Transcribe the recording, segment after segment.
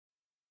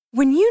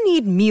When you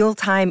need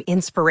mealtime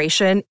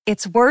inspiration,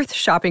 it's worth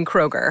shopping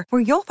Kroger,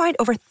 where you'll find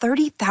over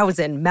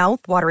 30,000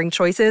 mouth-watering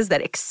choices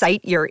that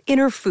excite your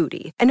inner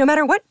foodie. And no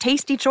matter what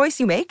tasty choice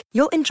you make,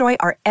 you'll enjoy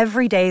our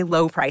everyday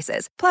low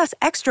prices, plus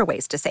extra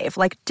ways to save,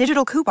 like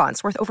digital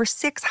coupons worth over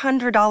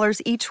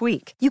 $600 each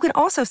week. You can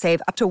also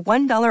save up to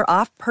 $1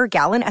 off per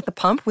gallon at the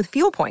pump with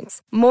fuel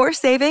points. More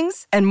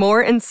savings and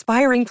more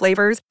inspiring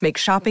flavors make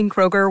shopping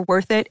Kroger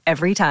worth it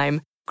every time.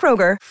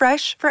 Kroger,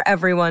 fresh for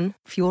everyone.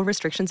 Fuel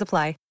restrictions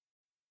apply.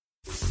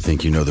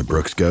 Think you know the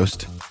Brooks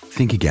Ghost?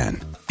 Think again.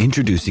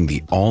 Introducing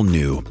the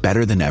all-new,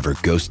 better-than-ever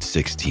Ghost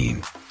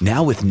 16.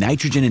 Now with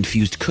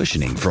nitrogen-infused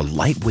cushioning for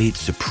lightweight,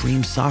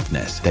 supreme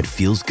softness that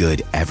feels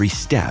good every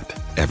step,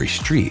 every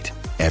street,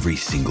 every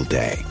single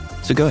day.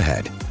 So go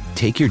ahead,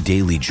 take your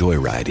daily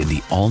joyride in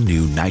the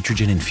all-new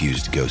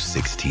nitrogen-infused Ghost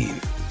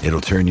 16.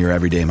 It'll turn your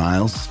everyday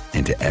miles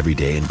into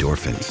everyday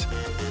endorphins.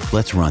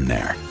 Let's run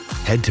there.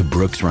 Head to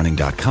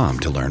brooksrunning.com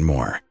to learn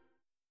more.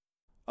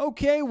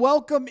 Okay,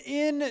 welcome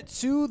in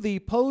to the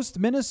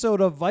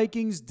post-Minnesota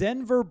Vikings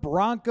Denver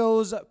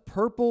Broncos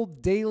Purple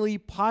Daily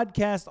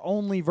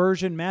podcast-only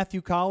version.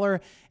 Matthew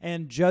Collar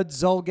and Judd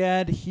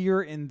Zulgad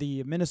here in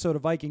the Minnesota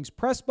Vikings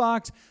press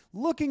box,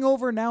 looking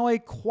over now a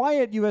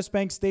quiet U.S.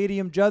 Bank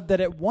Stadium, Judd,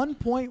 that at one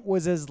point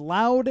was as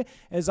loud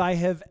as I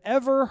have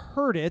ever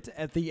heard it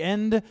at the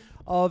end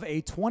of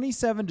a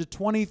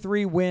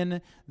 27-23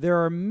 win.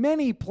 There are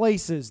many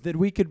places that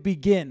we could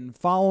begin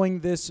following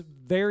this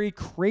very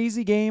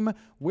crazy game.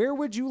 Where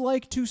would you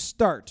like to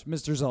start,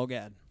 Mr.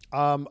 Zulgad?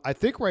 I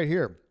think right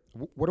here.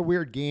 What a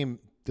weird game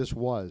this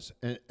was.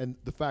 And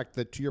the fact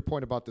that, to your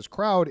point about this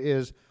crowd,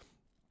 is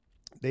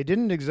they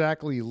didn't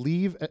exactly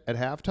leave at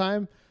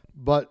halftime,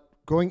 but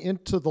going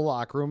into the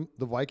locker room,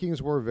 the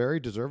Vikings were very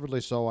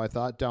deservedly so, I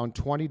thought, down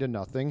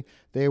 20-0.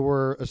 They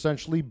were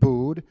essentially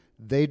booed.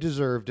 They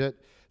deserved it.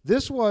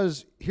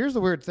 Here's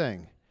the weird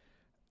thing.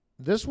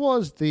 This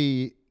was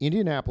the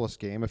Indianapolis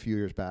game a few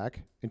years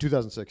back in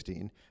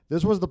 2016.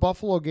 This was the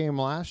Buffalo game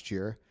last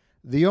year.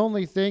 The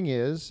only thing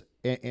is,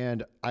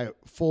 and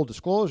full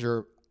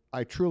disclosure,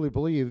 I truly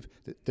believe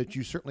that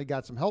you certainly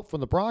got some help from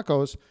the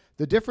Broncos.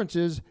 The difference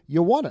is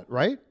you won it,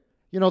 right?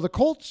 You know, the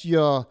Colts,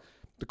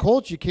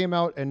 you came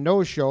out and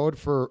no-showed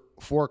for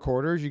 4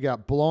 quarters. You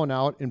got blown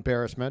out,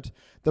 embarrassment.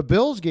 The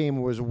Bills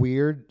game was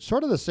weird,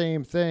 sort of the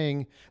same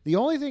thing. The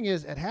only thing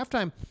is, at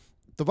halftime,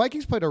 the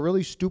Vikings played a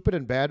really stupid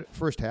and bad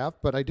first half,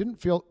 but I didn't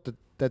feel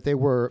that they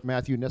were,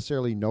 Matthew,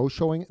 necessarily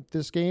no-showing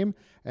this game.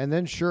 And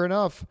then, sure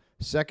enough,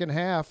 second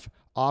half,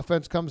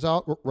 offense comes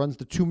out, runs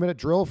the 2-minute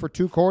drill for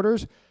 2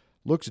 quarters,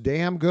 looks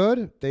damn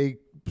good. They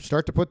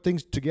start to put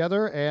things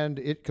together, and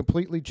it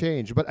completely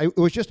changed. But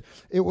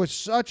it was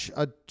such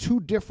a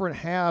 2 different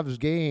halves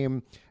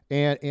game,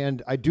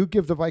 and I do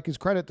give the Vikings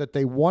credit that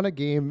they won a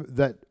game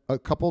that a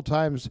couple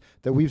times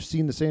that we've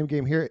seen the same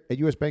game here at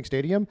U.S. Bank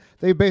Stadium,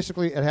 they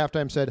basically at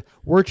halftime said,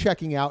 we're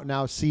checking out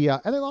now, see ya,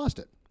 and they lost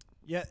it.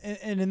 Yeah,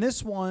 and in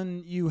this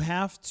one, you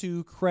have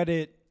to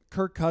credit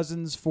Kirk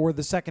Cousins for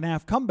the second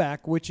half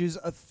comeback, which is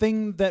a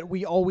thing that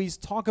we always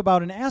talk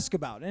about and ask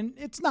about. And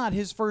it's not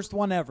his first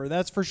one ever,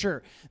 that's for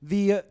sure.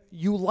 The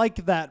you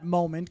like that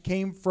moment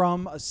came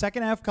from a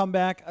second half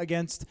comeback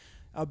against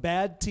a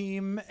bad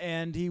team,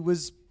 and he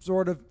was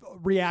sort of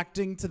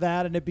reacting to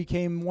that, and it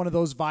became one of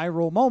those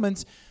viral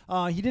moments.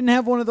 He didn't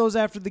have one of those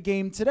after the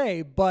game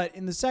today, but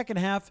in the second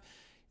half,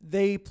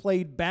 they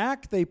played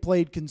back, they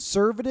played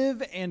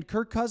conservative, and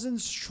Kirk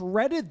Cousins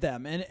shredded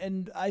them.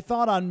 And I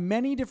thought on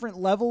many different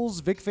levels,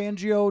 Vic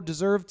Fangio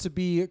deserved to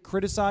be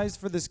criticized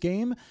for this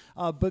game,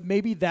 but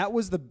maybe that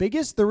was the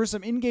biggest. There were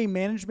some in-game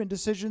management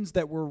decisions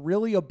that were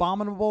really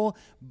abominable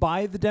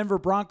by the Denver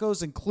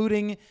Broncos,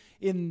 including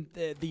in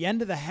the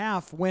end of the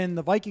half when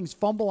the Vikings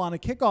fumble on a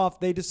kickoff,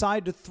 they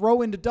decide to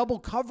throw into double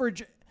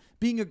coverage,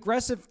 being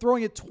aggressive,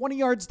 throwing it 20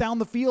 yards down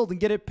the field and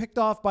get it picked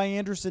off by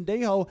Anderson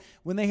Dejo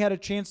when they had a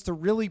chance to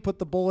really put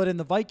the bullet in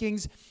the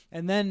Vikings,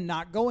 and then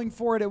not going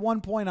for it at one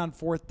point on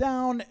 4th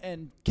down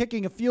and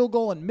kicking a field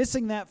goal and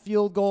missing that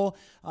field goal.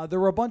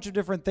 There were a bunch of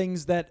different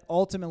things that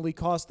ultimately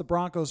cost the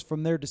Broncos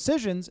from their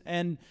decisions.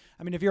 And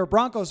I mean, if you're a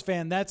Broncos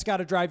fan, that's got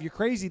to drive you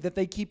crazy that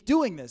they keep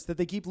doing this, that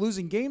they keep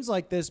losing games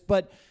like this.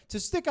 But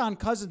to stick on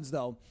Cousins,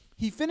 though,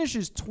 he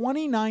finishes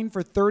 29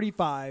 for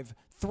 35,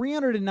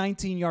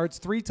 319 yards,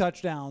 3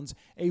 touchdowns,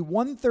 a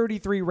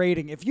 133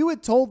 rating. If you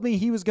had told me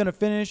he was going to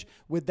finish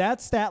with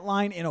that stat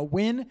line in a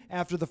win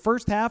after the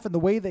first half and the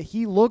way that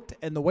he looked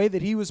and the way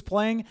that he was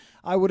playing,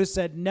 I would have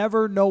said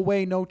never, no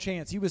way, no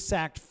chance. He was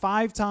sacked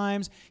 5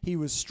 times. He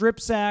was strip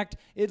sacked.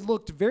 It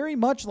looked very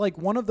much like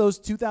one of those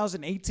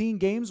 2018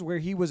 games where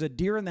he was a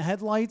deer in the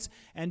headlights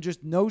and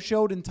just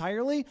no-showed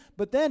entirely.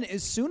 But then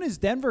as soon as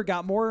Denver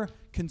got more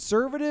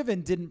conservative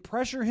and didn't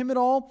pressure him at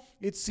all,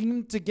 it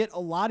seemed to get a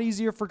lot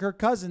easier for Kirk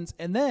Cousins.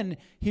 And then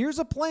here's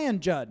a plan,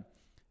 Judd.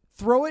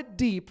 Throw it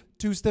deep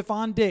to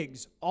Stephon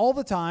Diggs all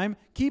the time.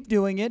 Keep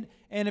doing it.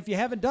 And if you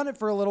haven't done it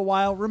for a little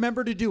while,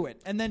 remember to do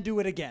it and then do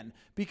it again.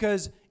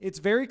 Because it's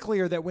very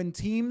clear that when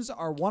teams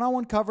are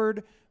one-on-one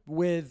covered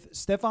with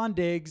Stephon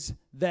Diggs,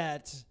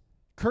 that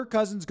Kirk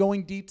Cousins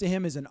going deep to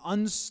him is an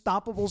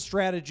unstoppable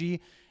strategy.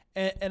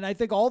 And I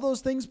think all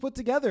those things put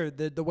together,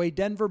 the way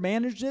Denver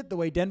managed it, the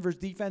way Denver's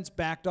defense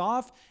backed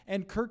off,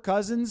 and Kirk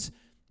Cousins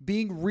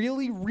being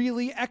really,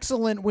 really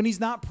excellent when he's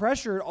not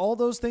pressured, all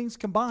those things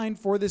combined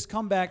for this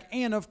comeback.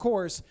 And, of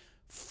course,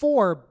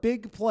 4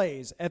 big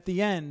plays at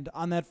the end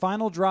on that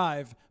final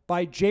drive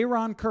by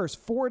Jayron Kearse,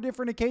 4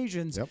 different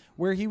occasions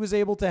where he was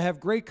able to have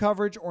great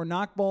coverage or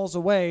knock balls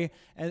away.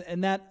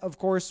 And that, of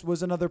course,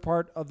 was another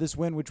part of this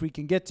win, which we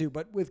can get to.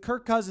 But with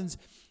Kirk Cousins,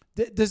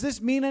 does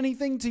this mean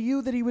anything to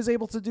you that he was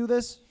able to do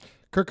this?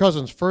 Kirk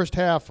Cousins, first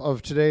half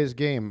of today's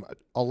game,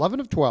 11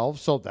 of 12,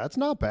 so that's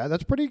not bad.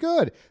 That's pretty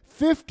good.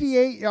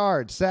 58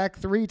 yards, sacked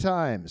 3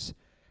 times.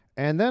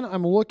 And then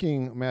I'm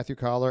looking, Matthew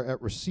Collar,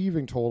 at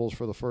receiving totals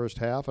for the first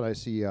half, and I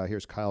see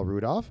here's Kyle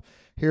Rudolph,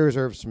 here's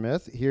Irv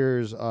Smith,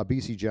 here's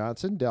B.C.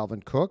 Johnson,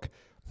 Dalvin Cook,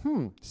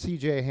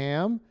 C.J.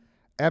 Ham,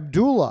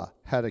 Abdullah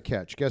had a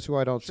catch. Guess who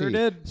I don't see? Sure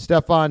did.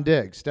 Stephon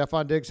Diggs.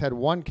 Stephon Diggs had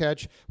 1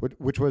 catch,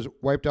 which was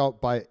wiped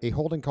out by a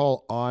holding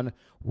call on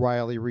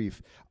Riley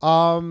Reif.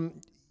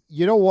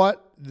 You know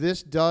what?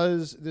 Here's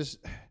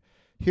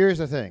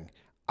the thing.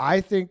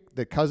 I think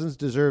that Cousins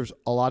deserves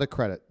a lot of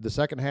credit. The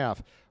second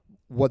half,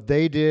 what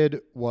they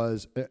did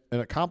was an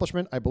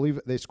accomplishment. I believe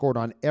they scored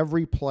on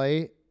every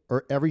play,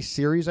 or every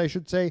series, I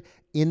should say,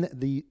 in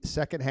the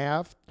second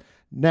half.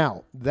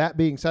 Now, that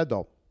being said,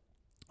 though,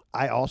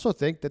 I also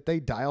think that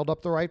they dialed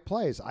up the right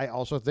plays. I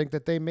also think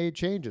that they made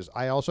changes.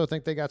 I also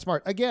think they got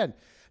smart. Again,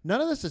 none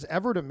of this is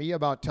ever to me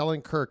about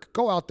telling Kirk,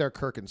 go out there,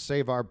 Kirk, and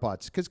save our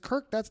butts. Because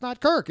Kirk, that's not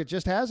Kirk. It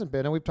just hasn't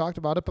been, and we've talked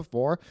about it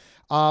before.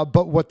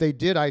 But what they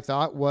did, I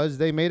thought, was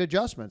they made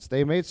adjustments.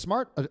 They made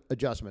smart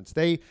adjustments.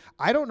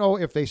 I don't know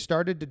if they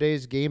started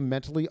today's game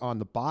mentally on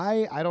the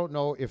bye. I don't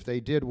know if they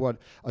did what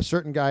a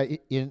certain guy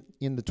in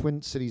the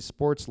Twin Cities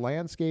sports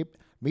landscape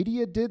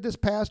media did this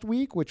past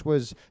week, which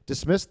was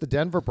dismiss the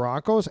Denver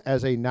Broncos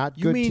as a not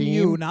good team. You mean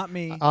you, not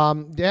me.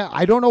 Yeah,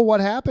 I don't know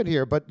what happened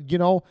here, but,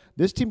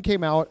 this team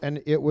came out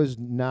and it was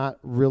not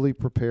really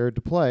prepared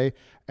to play.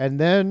 And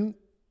then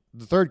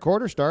the third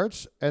quarter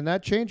starts, and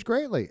that changed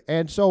greatly.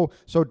 And so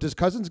does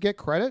Cousins get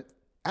credit?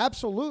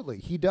 Absolutely.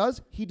 He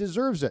does. He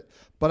deserves it.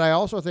 But I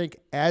also think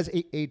as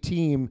a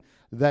team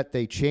that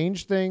they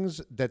changed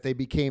things, that they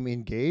became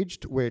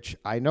engaged, which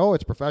I know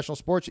it's professional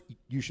sports.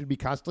 You should be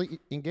constantly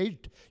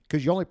engaged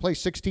because you only play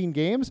 16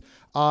 games.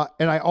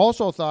 And I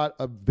also thought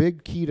a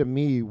big key to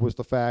me was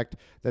the fact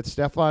that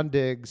Stephon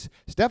Diggs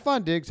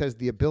has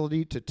the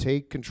ability to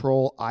take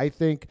control, I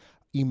think,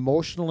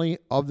 emotionally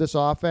of this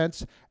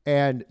offense.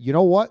 And you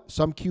know what?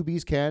 Some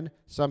QBs can,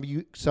 some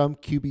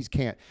QBs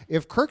can't.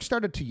 If Kirk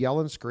started to yell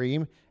and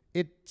scream,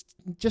 it's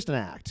just an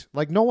act.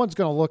 Like, no one's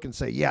going to look and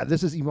say, yeah,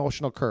 this is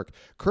emotional Kirk.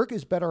 Kirk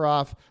is better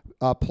off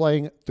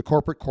playing the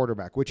corporate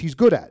quarterback, which he's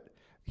good at.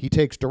 He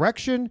takes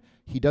direction.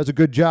 He does a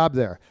good job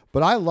there.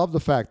 But I love the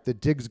fact that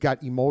Diggs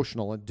got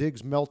emotional and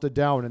Diggs melted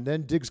down, and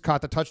then Diggs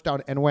caught the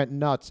touchdown and went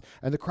nuts,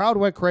 and the crowd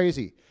went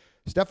crazy.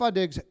 Stephon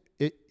Diggs,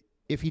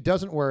 if he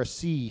doesn't wear a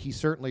C, he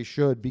certainly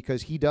should,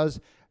 because he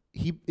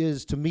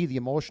is, to me, the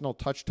emotional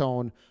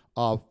touchstone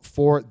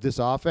for this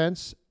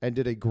offense, and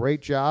did a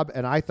great job.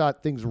 And I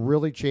thought things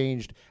really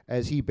changed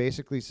as he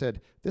basically said,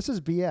 this is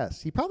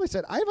BS. He probably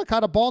said, I haven't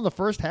caught a ball in the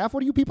first half.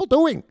 What are you people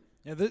doing?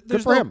 Yeah,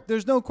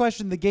 there's no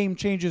question the game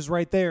changes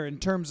right there in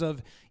terms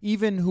of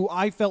even who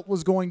I felt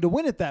was going to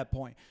win at that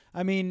point.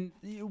 I mean,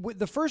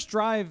 the first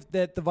drive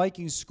that the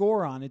Vikings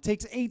score on, it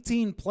takes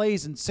 18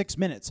 plays in 6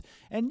 minutes.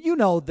 And you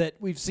know that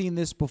we've seen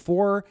this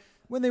before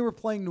when they were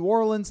playing New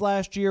Orleans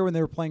last year, when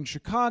they were playing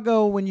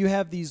Chicago, when you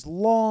have these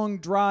long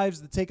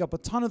drives that take up a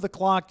ton of the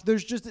clock,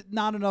 there's just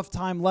not enough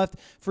time left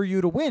for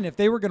you to win. If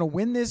they were going to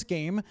win this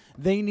game,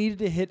 they needed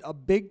to hit a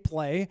big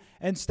play,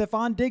 and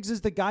Stephon Diggs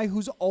is the guy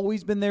who's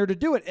always been there to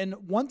do it. And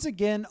once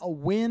again, a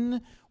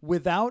win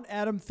without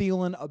Adam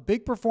Thielen, a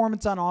big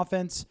performance on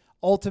offense,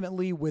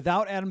 ultimately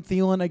without Adam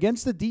Thielen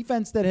against the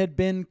defense that had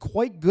been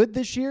quite good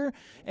this year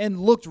and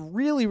looked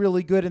really,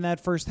 really good in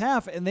that first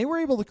half. And they were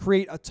able to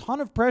create a ton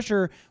of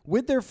pressure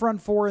with their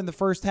front four in the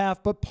first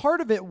half. But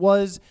part of it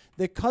was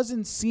that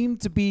Cousins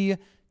seemed to be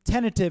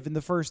tentative in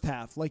the first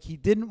half. Like, he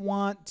didn't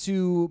want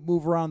to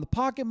move around the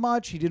pocket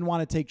much. He didn't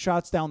want to take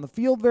shots down the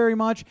field very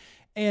much.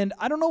 And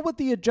I don't know what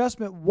the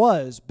adjustment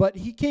was, but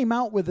he came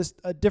out with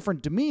a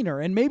different demeanor.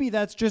 And maybe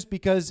that's just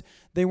because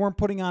they weren't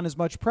putting on as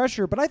much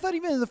pressure. But I thought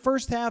even in the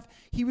first half,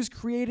 he was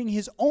creating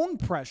his own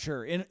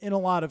pressure in a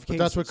lot of cases.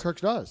 But that's what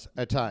Kirk does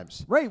at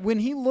times. Right. When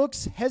he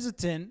looks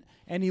hesitant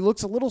and he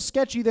looks a little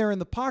sketchy there in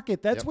the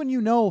pocket, that's when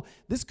you know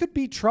this could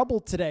be trouble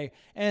today.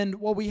 And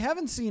what we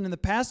haven't seen in the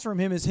past from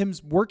him is him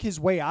work his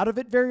way out of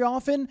it very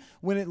often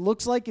when it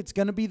looks like it's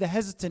going to be the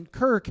hesitant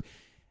Kirk.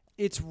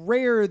 It's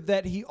rare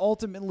that he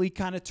ultimately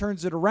kind of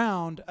turns it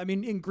around. I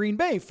mean, in Green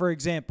Bay, for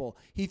example,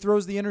 he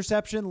throws the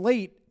interception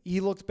late.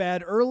 He looked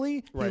bad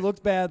early. Right. He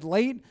looked bad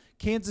late.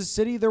 Kansas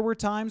City, there were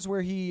times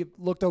where he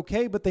looked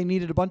okay, but they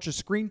needed a bunch of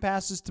screen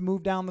passes to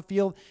move down the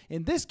field.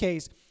 In this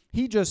case,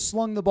 he just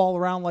slung the ball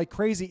around like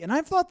crazy. And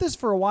I've thought this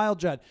for a while,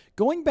 Judd.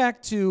 Going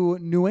back to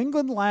New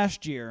England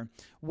last year,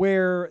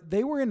 where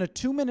they were in a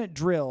 2-minute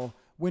drill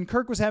when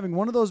Kirk was having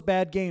one of those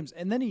bad games,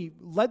 and then he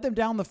led them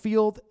down the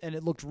field, and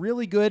it looked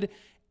really good.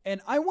 And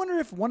I wonder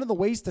if one of the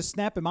ways to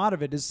snap him out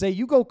of it is say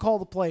you go call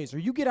the plays, or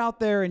you get out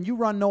there and you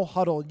run no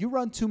huddle, you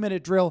run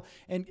 2-minute drill,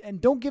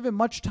 and don't give him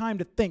much time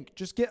to think.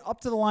 Just get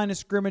up to the line of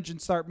scrimmage and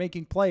start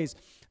making plays.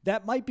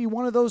 That might be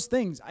one of those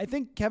things. I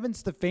think Kevin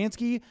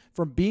Stefanski,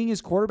 from being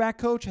his quarterback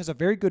coach, has a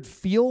very good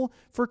feel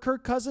for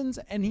Kirk Cousins,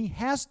 and he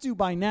has to,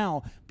 by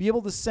now, be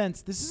able to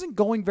sense this isn't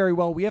going very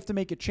well. We have to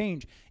make a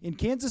change. In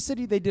Kansas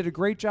City, they did a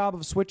great job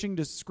of switching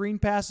to screen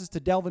passes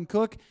to Dalvin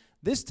Cook.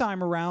 This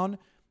time around,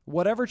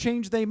 whatever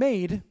change they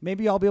made,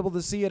 maybe I'll be able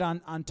to see it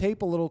on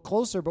tape a little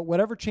closer, but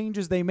whatever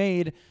changes they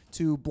made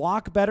to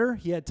block better,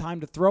 he had time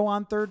to throw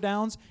on third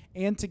downs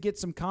and to get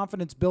some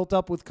confidence built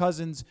up with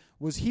Cousins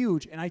was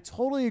huge. And I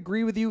totally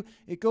agree with you.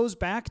 It goes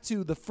back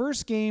to the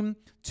first game,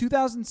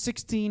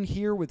 2016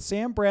 here with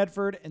Sam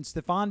Bradford and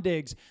Stephon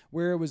Diggs,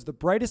 where it was the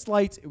brightest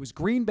lights. It was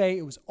Green Bay.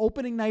 It was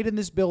opening night in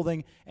this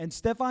building, and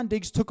Stephon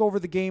Diggs took over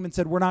the game and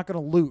said, we're not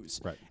going to lose.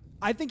 Right.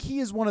 I think he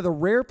is one of the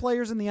rare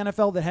players in the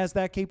NFL that has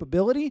that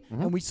capability,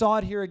 and we saw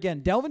it here again.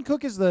 Dalvin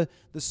Cook is the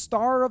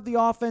star of the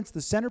offense,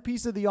 the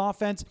centerpiece of the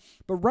offense,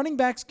 but running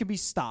backs can be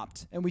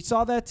stopped, and we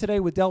saw that today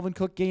with Dalvin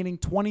Cook gaining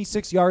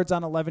 26 yards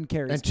on 11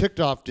 carries. And ticked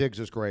off Diggs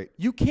is great.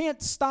 You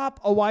can't stop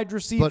a wide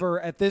receiver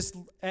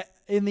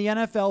in the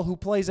NFL who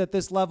plays at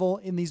this level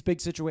in these big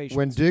situations.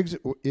 When Diggs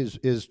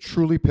is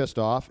truly pissed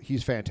off,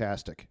 he's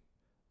fantastic.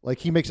 Like,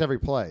 he makes every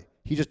play.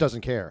 He just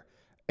doesn't care.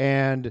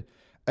 And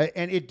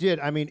it did.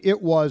 I mean,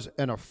 it was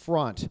an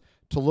affront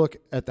to look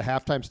at the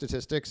halftime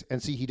statistics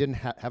and see he didn't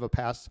have a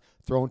pass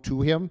thrown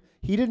to him.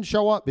 He didn't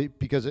show up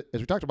because, as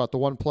we talked about, the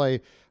one play,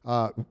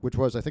 which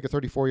was, I think, a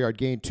 34-yard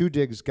gain, 2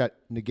 Diggs got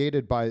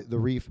negated by the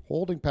Reef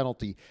holding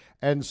penalty.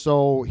 And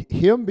so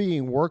him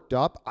being worked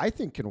up, I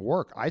think, can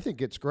work. I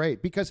think it's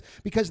great because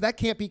that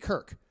can't be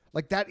Kirk.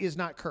 Like, that is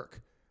not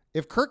Kirk.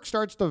 If Kirk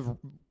starts to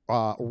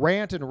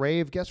rant and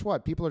rave, guess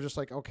what? People are just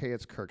like, okay,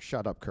 it's Kirk.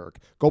 Shut up, Kirk.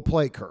 Go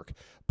play Kirk.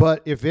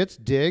 But if it's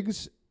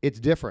Diggs, it's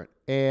different.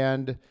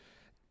 And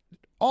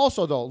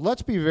also, though,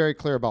 let's be very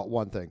clear about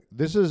one thing.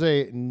 This is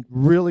a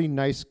really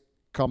nice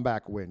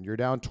comeback win. You're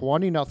down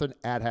 20-0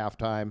 at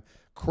halftime.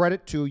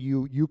 Credit to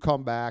you. You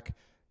come back.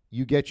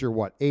 You get your,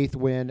 8th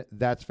win.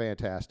 That's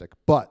fantastic.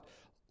 But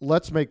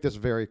let's make this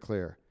very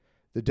clear.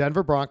 The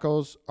Denver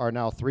Broncos are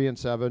now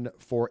 3-7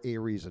 for a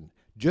reason.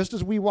 Just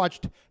as we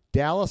watched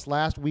Dallas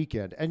last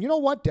weekend. And you know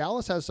what?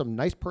 Dallas has some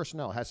nice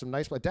personnel, has some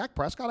nice play. Dak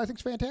Prescott, I think,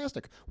 is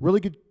fantastic. Really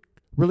good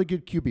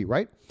QB,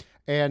 right?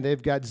 And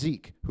they've got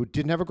Zeke, who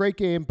didn't have a great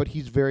game, but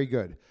he's very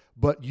good.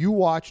 But you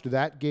watched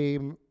that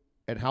game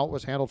and how it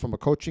was handled from a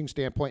coaching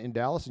standpoint in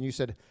Dallas, and you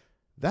said,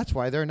 that's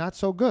why they're not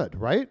so good,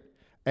 right?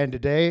 And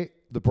today,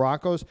 the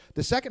Broncos,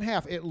 the second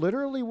half, it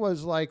literally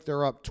was like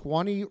they're up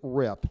 20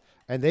 rip,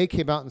 and they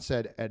came out and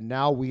said, and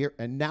now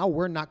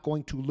we're not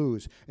going to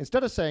lose.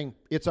 Instead of saying,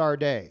 it's our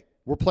day.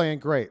 We're playing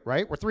great,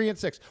 right? We're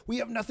 3-6. We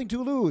have nothing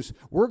to lose.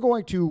 We're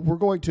going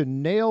to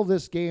nail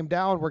this game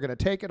down. We're going to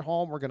take it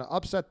home. We're going to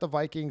upset the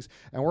Vikings,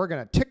 and we're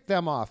going to tick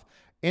them off.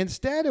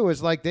 Instead, it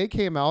was like they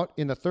came out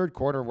in the third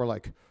quarter and were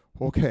like,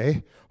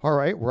 okay, all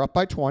right, we're up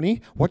by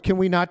 20. What can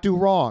we not do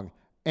wrong?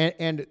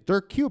 And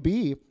their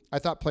QB, I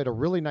thought, played a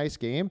really nice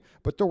game,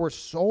 but there were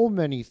so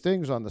many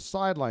things on the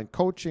sideline,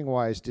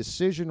 coaching-wise,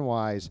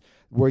 decision-wise,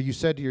 where you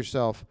said to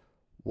yourself,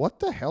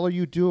 what the hell are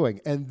you doing?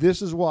 And this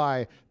is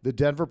why the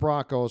Denver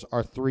Broncos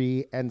are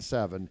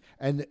 3-7.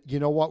 And you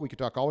know what? We could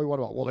talk all we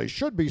want about, well, they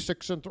should be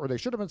 6th or they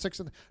should have been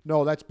 6th.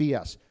 No, that's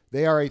BS.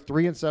 They are a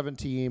 3-7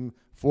 team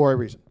for a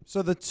reason.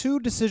 So the two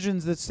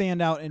decisions that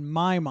stand out in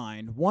my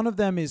mind, one of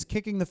them is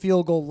kicking the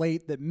field goal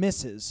late that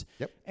misses.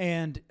 Yep.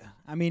 And,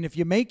 I mean, if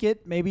you make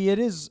it, maybe it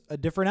is a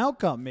different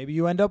outcome. Maybe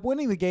you end up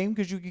winning the game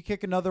because you could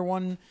kick another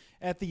one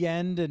at the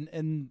end.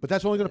 But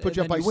that's only going to put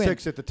you up by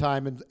 6 at the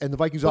time, and the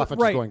Vikings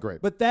offense is going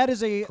great. But that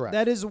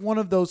is one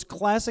of those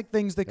classic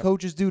things that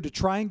coaches do to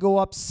try and go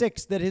up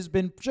 6 that has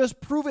been just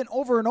proven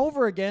over and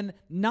over again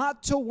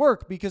not to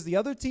work because the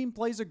other team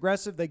plays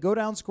aggressive. They go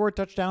down, score a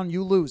touchdown,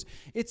 you lose.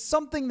 It's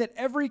something that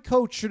every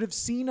coach should have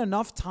seen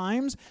enough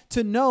times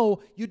to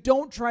know you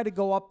don't try to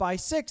go up by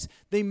 6.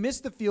 They miss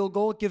the field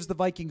goal. It gives the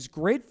Vikings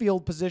great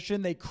field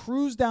position. They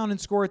cruise down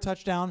and score a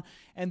touchdown.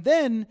 And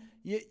then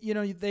you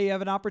know, they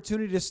have an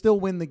opportunity to still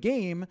win the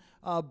game.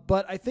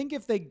 But I think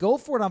if they go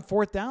for it on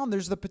 4th down,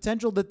 there's the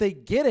potential that they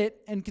get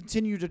it and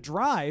continue to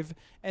drive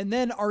and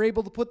then are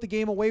able to put the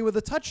game away with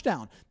a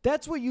touchdown.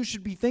 That's what you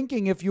should be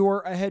thinking if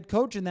you're a head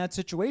coach in that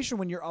situation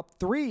when you're up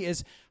 3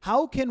 is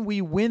how can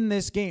we win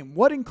this game?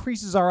 What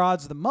increases our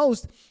odds the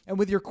most? And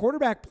with your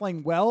quarterback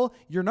playing well,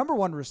 your number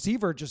one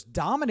receiver just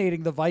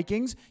dominating the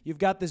Vikings, you've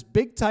got this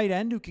big tight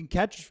end who can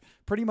catch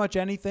pretty much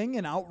anything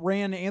and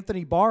outran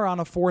Anthony Barr on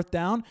a 4th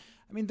down.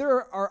 I mean,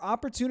 there are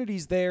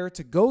opportunities there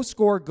to go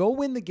score, go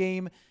win the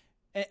game,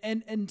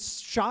 and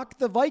shock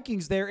the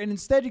Vikings there. And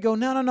instead you go,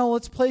 no,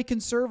 let's play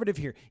conservative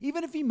here.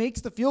 Even if he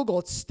makes the field goal,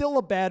 it's still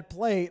a bad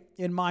play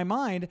in my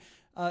mind.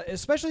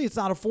 Especially it's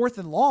not a 4th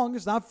and long.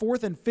 It's not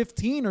 4th and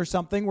 15 or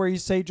something where you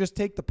say just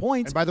take the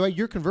points. And by the way,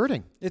 you're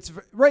converting. It's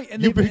right,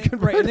 and You've been right, and they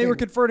converting. were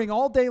converting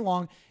all day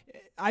long.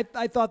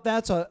 I thought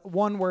that's a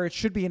one where it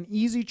should be an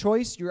easy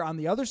choice. You're on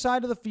the other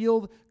side of the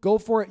field. Go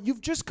for it. You've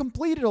just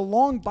completed a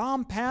long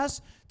bomb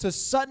pass to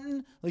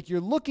Sutton. Like,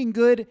 you're looking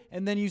good,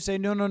 and then you say,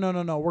 no.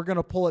 We're going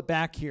to pull it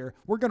back here.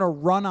 We're going to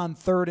run on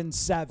 3rd and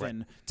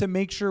 7 to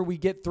make sure we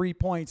get 3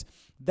 points.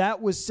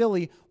 That was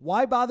silly.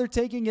 Why bother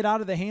taking it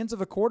out of the hands of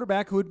a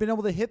quarterback who had been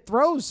able to hit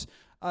throws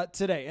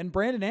today? And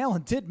Brandon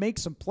Allen did make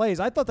some plays.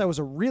 I thought that was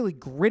a really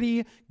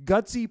gritty,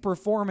 gutsy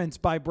performance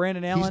by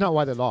Brandon Allen. He's not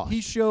why they lost.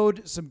 He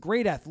showed some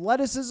great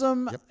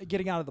athleticism,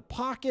 getting out of the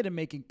pocket and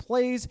making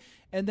plays,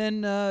 and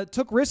then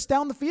took risks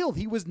down the field.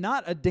 He was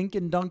not a dink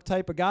and dunk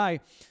type of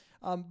guy.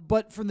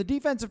 But from the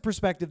defensive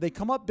perspective, they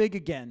come up big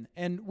again.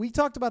 And we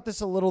talked about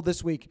this a little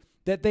this week,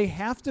 that they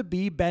have to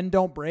be bend,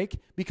 don't break,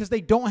 because they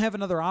don't have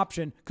another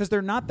option because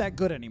they're not that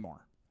good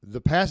anymore.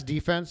 The pass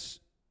defense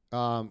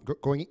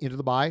going into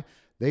the bye,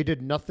 they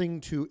did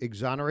nothing to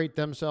exonerate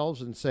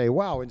themselves and say,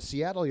 wow, in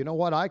Seattle, you know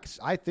what?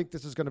 I think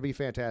this is going to be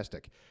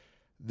fantastic.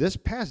 This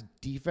pass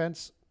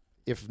defense,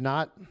 if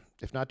not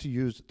to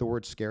use the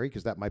word scary,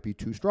 because that might be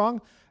too strong,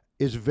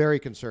 is very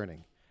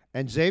concerning.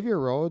 And Xavier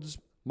Rhodes,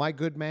 my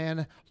good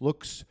man,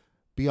 looks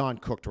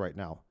beyond cooked right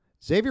now.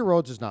 Xavier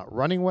Rhodes is not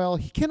running well.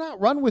 He cannot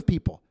run with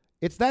people.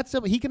 It's that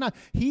simple. He cannot.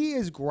 He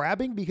is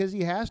grabbing because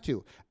he has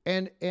to.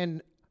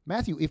 And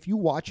Matthew, if you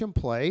watch him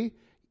play,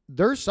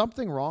 there's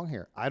something wrong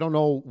here. I don't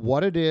know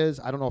what it is.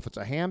 I don't know if it's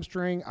a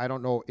hamstring. I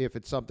don't know if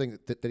it's something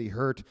that he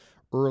hurt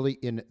early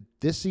in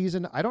this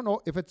season. I don't know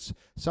if it's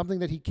something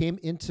that he came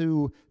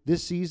into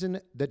this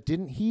season that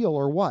didn't heal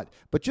or what.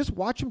 But just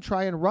watch him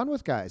try and run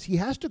with guys. He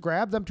has to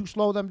grab them to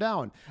slow them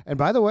down. And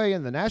by the way,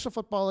 in the National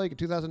Football League in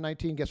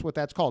 2019, guess what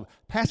that's called?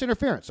 Pass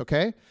interference,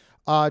 okay?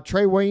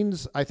 Trey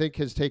Waynes, I think,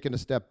 has taken a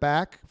step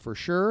back for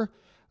sure.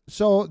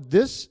 So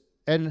this,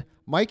 and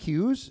Mike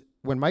Hughes,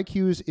 when Mike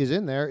Hughes is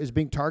in there, is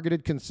being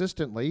targeted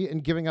consistently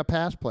and giving up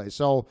pass plays.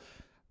 So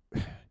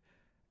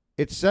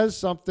it says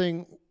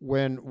something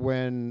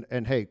when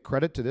and hey,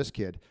 credit to this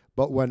kid,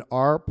 but when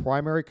our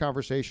primary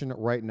conversation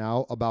right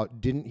now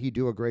about didn't he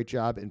do a great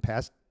job in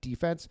pass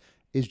defense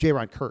is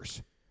Jaron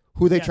Kearse,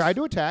 who they tried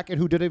to attack and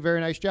who did a very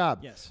nice job.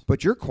 Yes.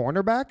 But your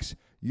quarterbacks,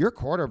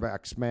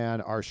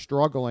 man, are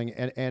struggling.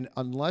 And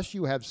unless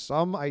you have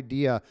some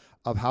idea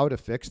of how to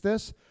fix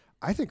this,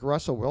 I think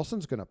Russell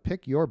Wilson's going to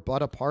pick your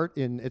butt apart,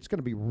 and it's going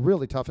to be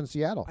really tough in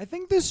Seattle. I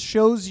think this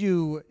shows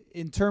you,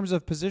 in terms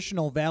of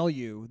positional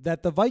value,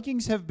 that the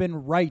Vikings have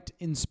been right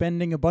in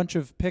spending a bunch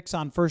of picks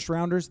on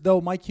first-rounders,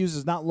 though Mike Hughes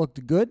has not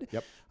looked good.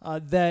 Yep.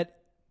 That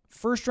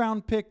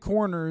first-round pick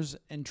corners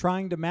and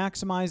trying to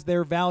maximize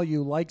their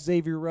value, like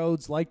Xavier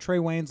Rhodes, like Trey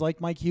Waynes, like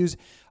Mike Hughes,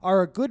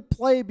 are a good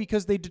play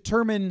because they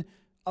determine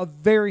a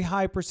very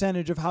high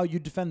percentage of how you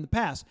defend the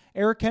pass.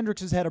 Eric Kendricks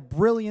has had a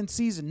brilliant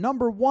season,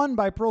 number 1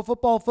 by Pro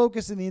Football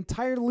Focus in the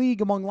entire league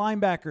among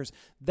linebackers.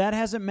 That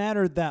hasn't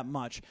mattered that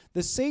much.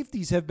 The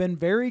safeties have been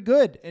very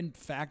good. In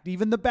fact,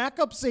 even the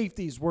backup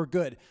safeties were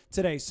good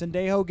today.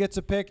 Sendejo gets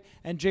a pick,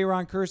 and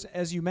Jaron Kearse,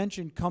 as you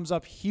mentioned, comes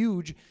up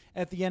huge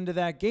at the end of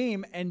that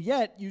game, and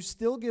yet you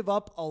still give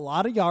up a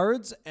lot of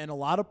yards and a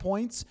lot of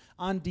points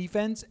on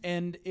defense,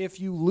 and if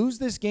you lose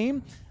this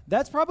game,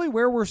 that's probably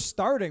where we're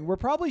starting. We're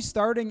probably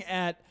starting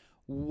at,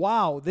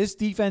 wow, this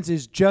defense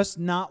is just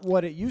not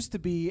what it used to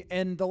be,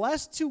 and the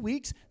last 2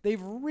 weeks,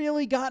 they've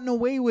really gotten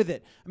away with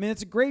it. I mean,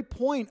 it's a great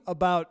point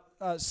about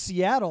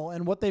Seattle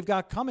and what they've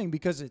got coming,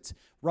 because it's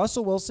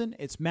Russell Wilson,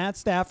 it's Matt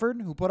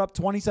Stafford, who put up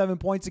 27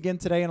 points again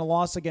today in a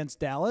loss against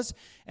Dallas,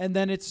 and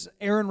then it's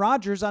Aaron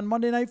Rodgers on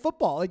Monday Night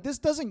Football. Like, this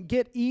doesn't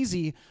get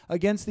easy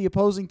against the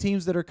opposing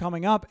teams that are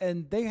coming up,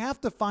 and they have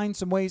to find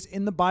some ways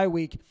in the bye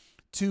week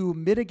to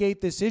mitigate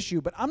this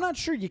issue, but I'm not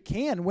sure you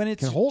can when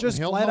it's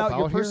just flat out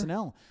your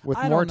personnel. With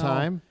more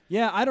time?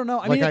 Yeah, I don't know.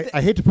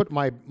 I hate to put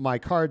my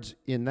cards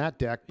in that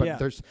deck, but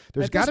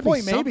there's got to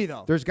be maybe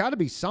though. There's got to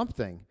be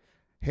something.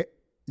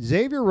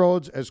 Xavier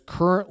Rhodes is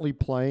currently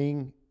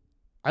playing.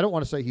 I don't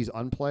want to say he's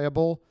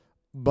unplayable,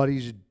 but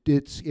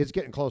it's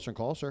getting closer and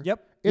closer.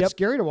 Yep. It's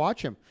scary to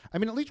watch him. I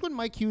mean, at least when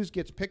Mike Hughes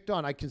gets picked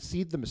on, I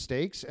concede the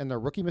mistakes, and they're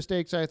rookie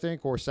mistakes, I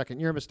think, or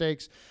second-year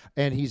mistakes,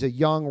 and he's a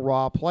young,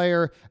 raw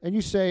player, and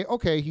you say,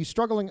 okay, he's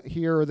struggling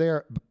here or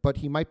there, but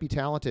he might be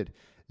talented.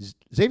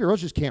 Xavier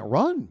Rhodes just can't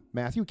run,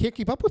 Matthew. Can't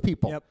keep up with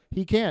people. Yep.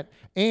 He can't.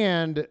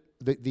 And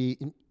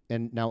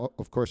and now,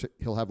 of course,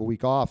 he'll have a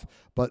week off.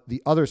 But the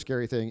other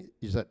scary thing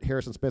is that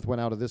Harrison Smith went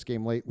out of this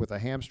game late with a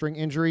hamstring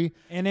injury.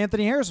 And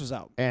Anthony Harris was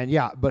out. And,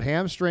 but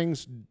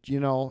hamstrings,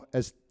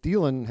 as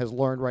Thielen has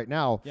learned right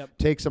now,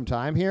 take some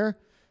time here.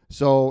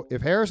 So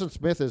if Harrison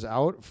Smith is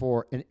out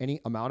for any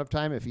amount of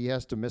time, if he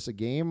has to miss a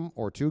game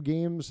or 2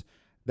 games,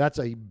 that's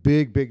a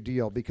big, big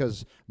deal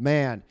because,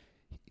 man,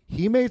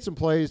 he made some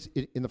plays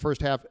in the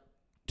first half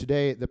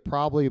today that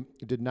probably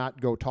did not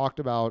go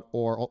talked about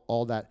or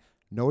all that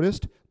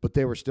noticed, but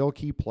they were still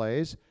key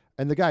plays.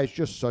 And the guy is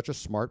just such a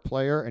smart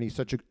player, and he's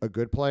such a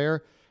good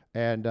player.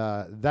 And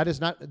that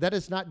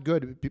is not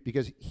good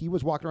because he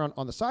was walking around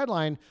on the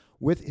sideline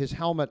with his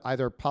helmet,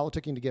 either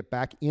politicking to get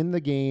back in the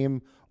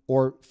game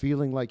or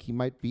feeling like he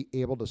might be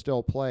able to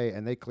still play,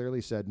 and they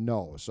clearly said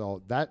no.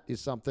 So that is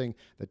something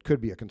that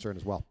could be a concern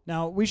as well.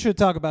 Now, we should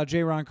talk about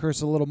Jayron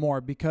Kearse a little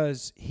more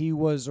because he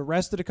was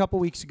arrested a couple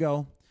weeks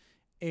ago,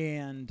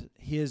 and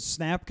his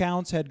snap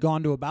counts had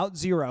gone to about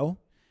 0,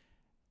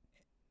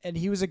 and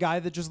he was a guy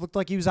that just looked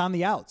like he was on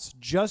the outs.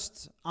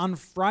 Just on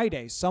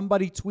Friday,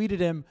 somebody tweeted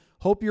him,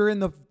 "Hope you're in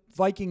the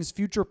Vikings'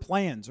 future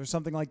plans," or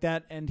something like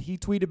that, and he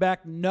tweeted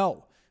back,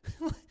 "No."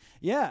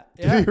 Yeah,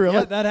 really?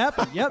 Yeah, that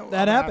happened. Yep,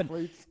 that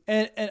happened.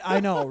 And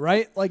I know,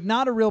 right? Like,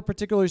 not a real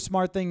particularly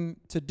smart thing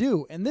to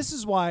do. And this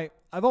is why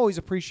I've always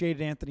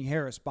appreciated Anthony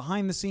Harris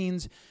behind the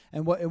scenes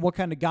and what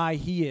kind of guy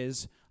he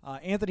is.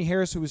 Anthony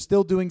Harris, who was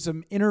still doing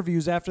some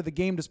interviews after the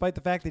game, despite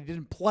the fact that he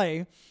didn't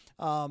play.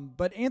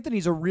 But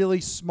Anthony's a really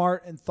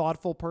smart and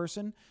thoughtful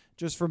person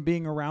just from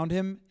being around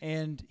him.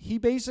 And he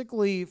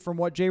basically, from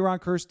what Jayron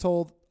Kearse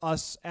told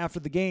us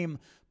after the game,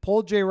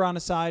 pulled Jayron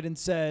aside and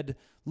said,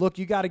 "Look,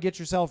 you got to get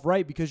yourself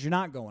right because you're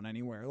not going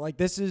anywhere. Like,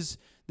 this is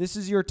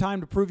your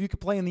time to prove you can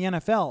play in the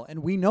NFL."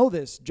 And we know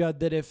this,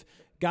 Judd, that if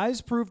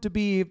guys prove to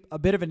be a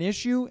bit of an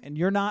issue and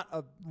you're not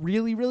a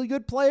really, really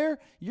good player,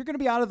 you're going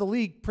to be out of the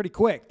league pretty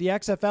quick. The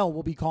XFL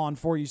will be calling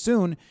for you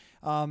soon,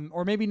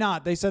 or maybe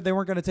not. They said they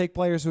weren't going to take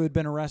players who had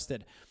been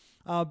arrested.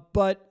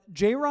 But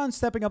Jayron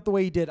stepping up the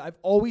way he did, I've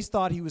always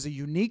thought he was a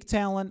unique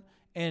talent.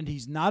 And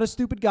he's not a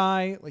stupid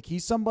guy. Like,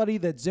 he's somebody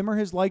that Zimmer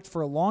has liked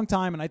for a long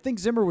time. And I think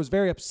Zimmer was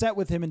very upset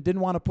with him and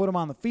didn't want to put him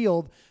on the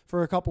field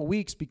for a couple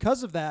weeks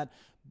because of that.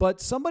 But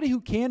somebody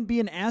who can be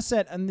an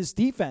asset in this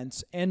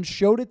defense and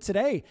showed it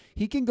today.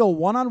 He can go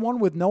one-on-one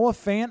with Noah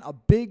Fant, a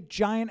big,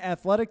 giant,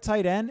 athletic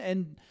tight end,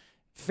 and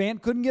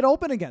Fant couldn't get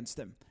open against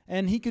him.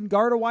 And he can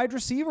guard a wide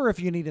receiver if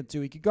you need him to.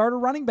 He could guard a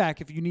running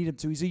back if you need him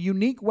to. He's a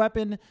unique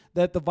weapon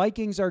that the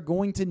Vikings are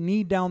going to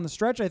need down the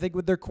stretch, I think,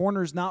 with their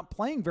corners not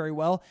playing very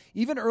well.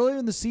 Even earlier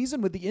in the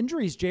season with the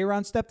injuries,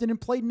 Jayron stepped in and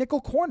played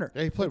nickel corner.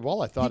 Yeah, he played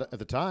well, I thought, at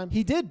the time.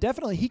 He did,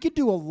 definitely. He could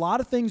do a lot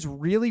of things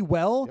really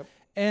well. Yep.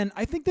 And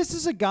I think this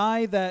is a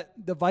guy that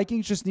the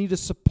Vikings just need to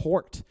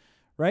support,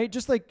 right?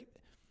 Just like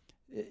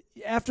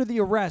after the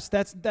arrest,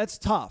 that's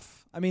tough.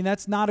 I mean,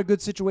 that's not a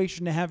good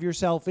situation to have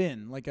yourself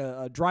in, like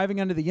a driving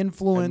under the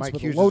influence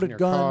with a loaded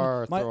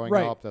gun. Car,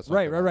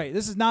 Right.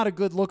 This is not a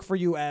good look for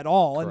you at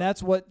all, correct. And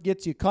that's what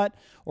gets you cut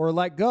or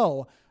let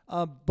go.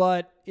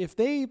 But if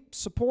they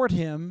support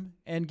him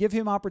and give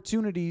him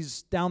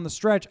opportunities down the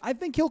stretch, I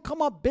think he'll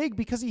come up big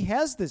because he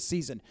has this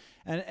season.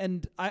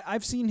 And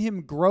I've seen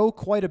him grow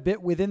quite a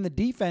bit within the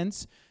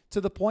defense to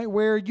the point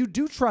where you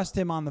do trust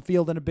him on the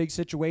field in a big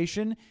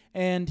situation,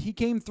 and he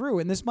came through.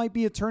 And this might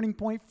be a turning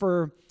point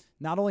for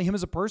not only him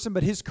as a person,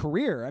 but his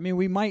career. I mean,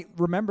 we might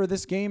remember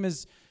this game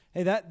as,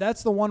 hey,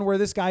 that's the one where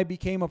this guy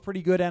became a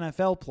pretty good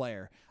NFL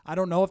player. I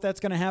don't know if that's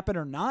going to happen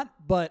or not,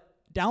 but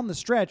down the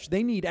stretch,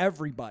 they need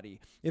everybody.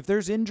 If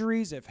there's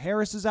injuries, if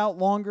Harris is out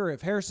longer,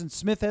 if Harrison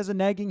Smith has a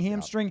nagging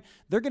hamstring,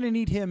 they're going to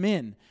need him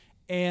in.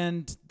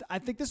 And I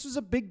think this was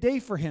a big day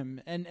for him.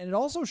 And it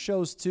also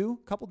shows, too,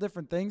 a couple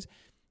different things.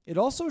 It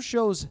also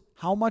shows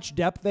how much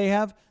depth they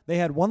have. They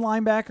had one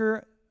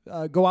linebacker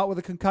go out with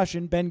a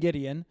concussion, Ben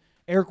Gideon.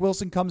 Eric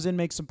Wilson comes in,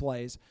 makes some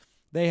plays.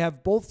 They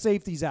have both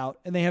safeties out,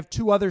 and they have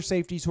two other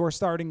safeties who are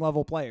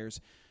starting-level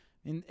players.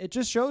 And it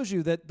just shows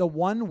you that the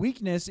one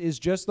weakness is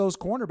just those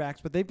cornerbacks,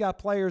 but they've got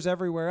players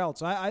everywhere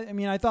else. I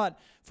mean, I thought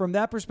from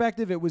that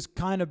perspective, it was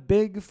kind of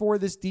big for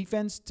this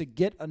defense to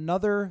get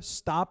another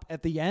stop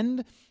at the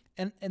end.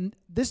 And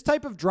this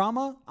type of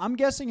drama, I'm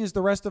guessing, is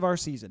the rest of our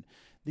season.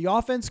 The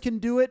offense can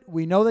do it.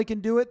 We know they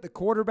can do it. The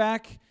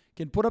quarterback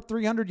can put up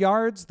 300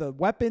 yards. The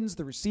weapons,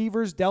 the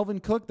receivers,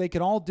 Delvin Cook, they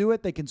can all do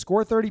it. They can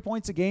score 30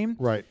 points a game.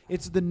 Right.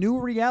 It's the new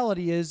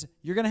reality is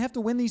you're going to have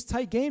to win these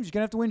tight games. You're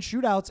going to have to win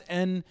shootouts.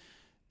 And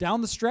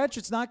down the stretch,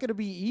 it's not going to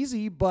be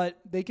easy, but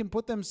they can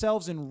put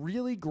themselves in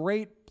really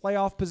great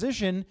playoff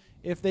position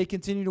if they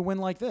continue to win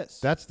like this.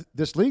 That's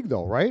this league,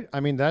 though, right? I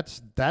mean,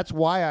 that's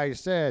why I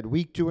said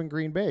week 2 in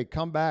Green Bay,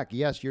 come back.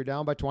 Yes, you're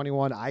down by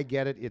 21. I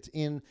get it. It's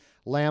in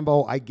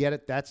Lambeau. I get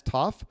it. That's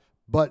tough.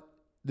 But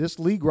this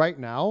league right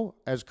now,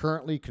 as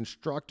currently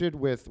constructed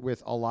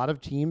with a lot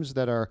of teams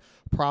that are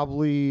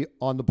probably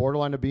on the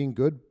borderline of being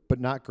good but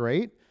not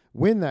great,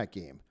 win that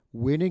game.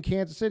 Win in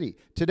Kansas City.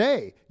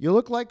 Today, you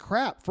look like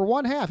crap. For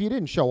one half, you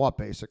didn't show up,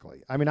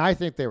 basically. I mean, I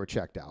think they were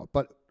checked out,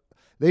 but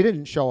they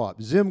didn't show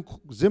up. Zim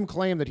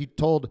claimed that he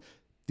told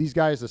these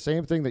guys the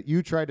same thing that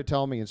you tried to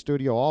tell me in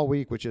studio all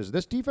week, which is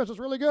this defense is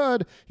really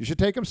good. You should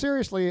take them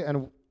seriously.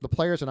 And the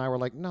players and I were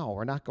like, no,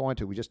 we're not going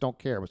to. We just don't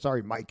care. I'm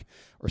sorry, Mike,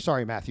 or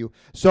sorry, Matthew.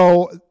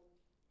 So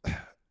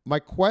my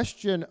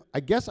question,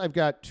 I guess I've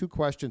got 2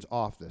 questions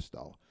off this,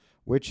 though,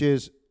 which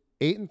is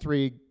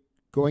 8-3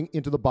 going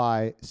into the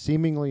bye,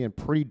 seemingly in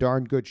pretty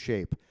darn good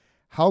shape.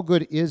 How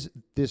good is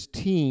this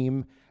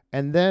team?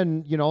 And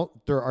then, you know,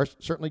 there are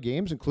certainly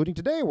games, including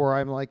today, where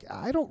I'm like,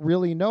 I don't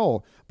really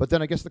know. But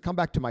then I guess the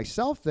comeback to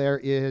myself there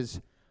is,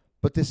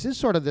 But this is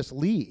sort of this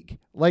league.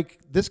 Like,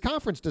 this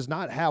conference does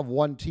not have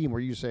one team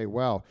where you say,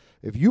 well,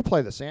 if you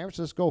play the San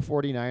Francisco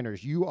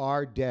 49ers, you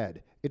are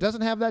dead. It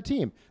doesn't have that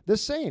team. The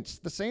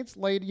Saints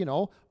laid,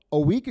 a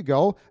week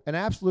ago, an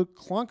absolute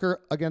clunker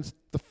against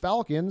the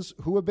Falcons,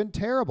 who have been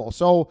terrible.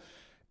 So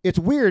it's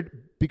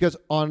weird because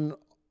on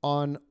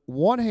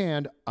one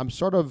hand, I'm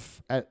sort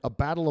of at a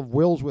battle of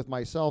wills with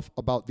myself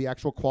about the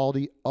actual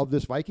quality of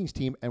this Vikings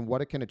team and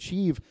what it can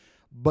achieve.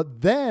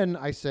 But then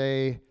I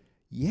say,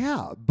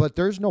 yeah, but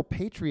there's no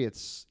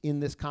Patriots in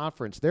this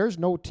conference. There's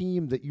no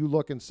team that you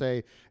look and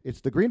say,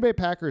 it's the Green Bay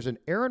Packers and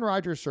Aaron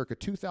Rodgers circa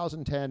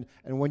 2010,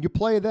 and when you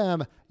play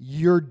them,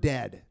 you're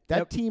dead.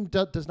 That team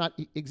does not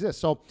exist.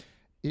 So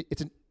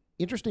it's an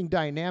interesting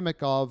dynamic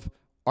of,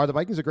 are the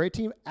Vikings a great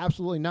team?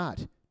 Absolutely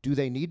not. Do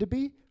they need to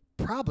be?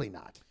 Probably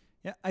not.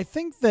 Yeah, I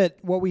think that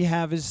what we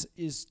have is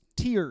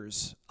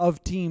tiers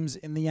of teams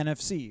in the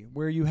NFC,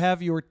 where you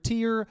have your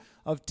tier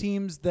of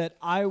teams that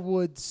I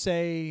would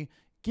say,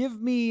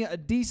 give me a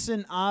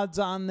decent odds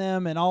on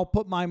them and I'll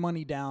put my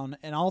money down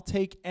and I'll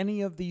take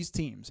any of these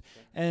teams.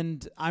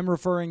 And I'm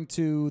referring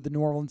to the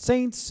New Orleans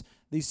Saints,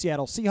 the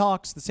Seattle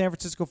Seahawks, the San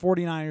Francisco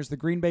 49ers, the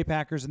Green Bay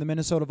Packers, and the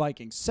Minnesota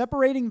Vikings.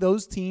 Separating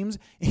those teams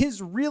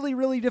is really,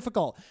 really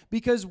difficult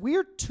because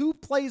we're 2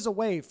 plays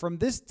away from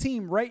this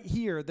team right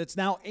here that's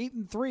now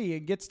 8-3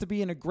 and gets to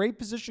be in a great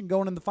position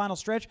going in the final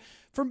stretch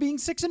from being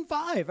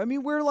 6-5. I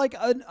mean, we're like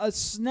a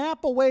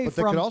snap away but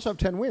from. But they could also have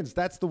 10 wins.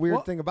 That's the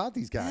weird thing about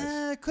these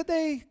guys. Could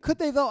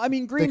they though? I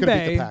mean, Green They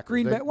Bay. beat the Packers.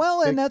 Green Bay.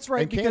 Well, and that's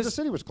right. And because Kansas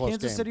City was close.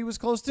 Kansas City was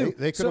close too.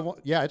 They could have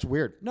won. Yeah, it's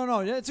weird.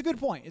 No, it's a good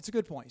point. It's a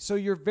good point. So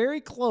you're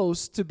very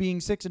close to being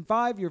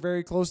 6-5. You're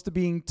very close to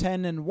being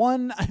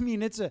 10-1. I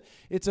mean, it's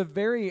a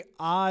very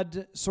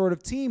odd sort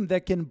of team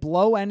that can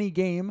blow any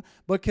game,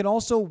 but can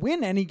also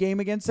win any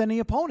game against any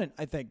opponent.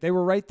 I think they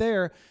were right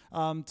there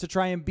to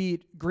try and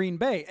beat Green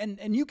Bay.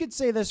 And you could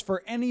say this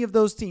for any of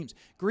those teams.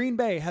 Green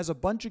Bay has a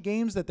bunch of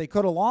games that they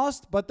could have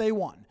lost, but they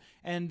won.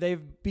 And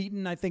they've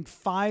beaten, I think,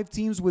 5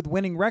 teams with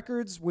winning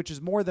records, which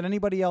is more than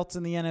anybody else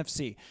in the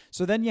NFC.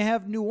 So then you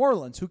have New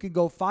Orleans, who can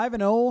go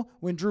 5-0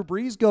 when Drew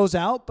Brees goes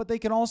out, but they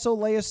can also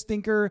lay a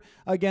stinker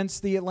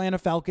against the Atlanta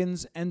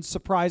Falcons and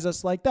surprise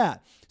us like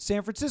that.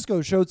 San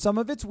Francisco showed some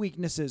of its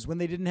weaknesses when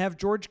they didn't have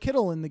George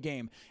Kittle in the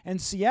game.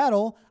 And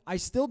Seattle, I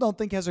still don't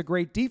think has a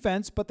great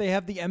defense, but they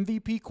have the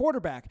MVP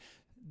quarterback.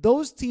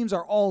 Those teams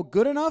are all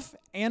good enough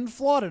and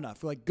flawed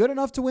enough. Like good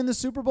enough to win the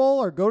Super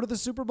Bowl or go to the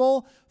Super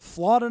Bowl,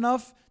 flawed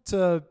enough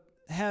to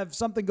have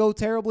something go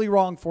terribly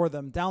wrong for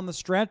them down the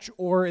stretch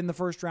or in the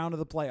first round of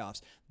the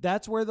playoffs.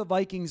 That's where the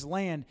Vikings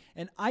land,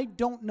 and I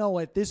don't know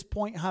at this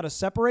point how to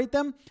separate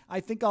them. I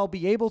think I'll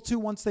be able to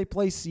once they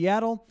play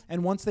Seattle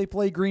and once they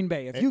play Green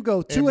Bay. If you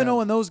go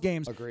 2-0 in those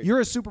games, Agreed. You're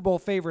a Super Bowl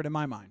favorite in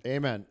my mind.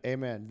 Amen.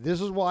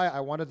 This is why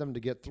I wanted them to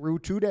get through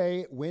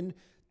today, win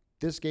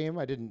this game.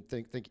 I didn't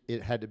think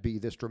it had to be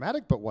this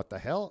dramatic, but what the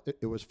hell?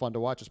 It was fun to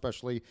watch,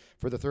 especially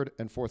for the third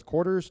and fourth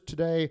quarters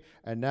today.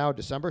 And now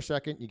December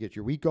 2nd, you get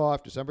your week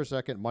off. December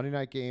 2nd, Monday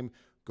night game.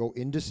 Go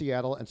into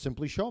Seattle and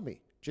simply show me.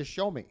 Just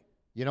show me.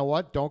 You know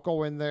what? Don't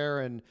go in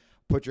there and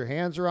put your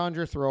hands around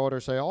your throat or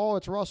say, oh,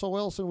 it's Russell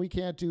Wilson, we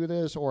can't do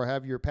this, or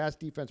have your pass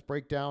defense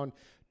break down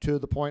to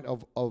the point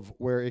of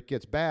where it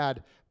gets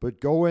bad.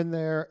 But go in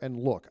there and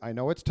look. I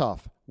know it's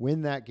tough.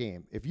 Win that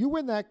game. If you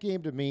win that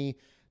game, to me,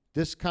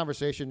 this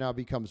conversation now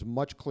becomes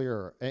much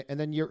clearer. And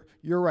then you're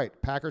right,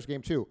 Packers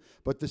game too.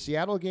 But the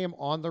Seattle game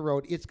on the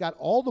road, it's got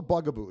all the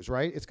bugaboos,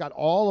 right? It's got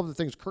all of the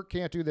things. Kirk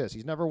can't do this.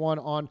 He's never won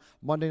on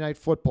Monday Night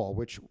Football,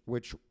 which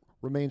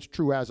remains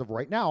true as of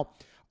right now.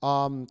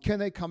 Can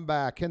they come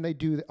back? Can they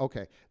do that?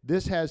 Okay,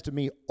 this has, to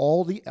me,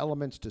 all the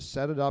elements to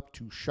set it up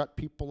to shut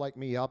people like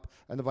me up.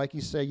 And the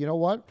Vikings say, you know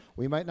what?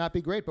 We might not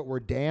be great, but we're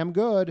damn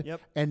good.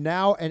 Yep. And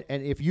now, and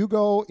if you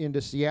go into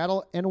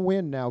Seattle and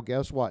win now,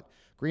 guess what?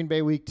 Green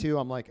Bay week 2,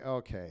 I'm like,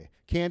 okay.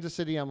 Kansas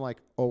City, I'm like,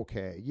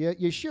 okay. Yeah,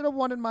 you should have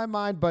won in my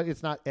mind, but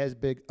it's not as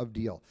big of a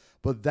deal.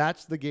 But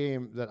that's the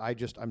game that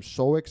I'm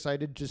so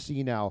excited to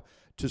see now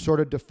to sort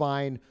of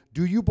define,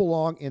 do you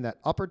belong in that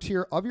upper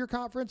tier of your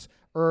conference,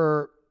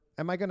 or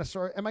am I going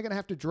to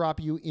have to drop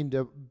you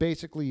into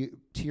basically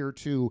tier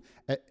 2?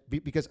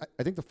 Because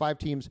I think the 5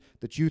 teams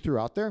that you threw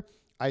out there,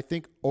 I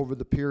think over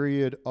the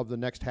period of the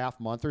next half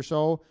month or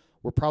so,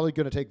 we're probably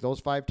going to take those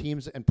 5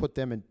 teams and put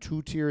them in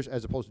 2 tiers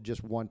as opposed to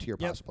just 1 tier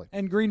possibly.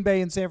 And Green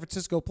Bay and San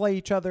Francisco play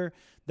each other.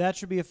 That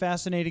should be a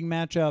fascinating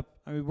matchup.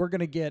 I mean, we're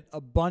going to get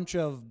a bunch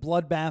of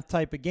bloodbath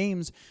type of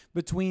games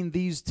between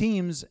these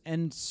teams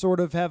and sort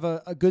of have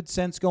a good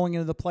sense going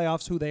into the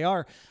playoffs who they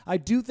are. I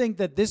do think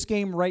that this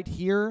game right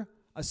here,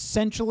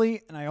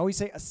 essentially, and I always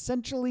say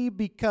essentially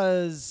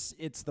because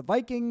it's the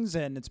Vikings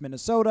and it's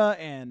Minnesota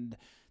and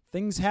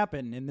things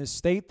happen in this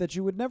state that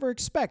you would never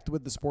expect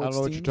with the sports teams. I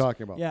don't know what you're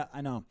talking about. Yeah, I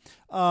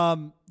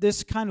know.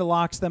 This kind of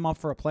locks them up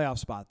for a playoff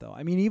spot, though.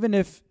 I mean, even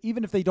if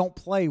they don't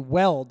play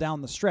well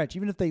down the stretch,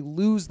 even if they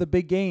lose the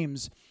big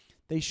games,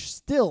 they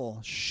still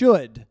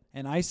should,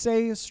 and I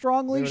say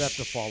strongly, they would have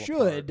to fall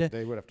should. Apart.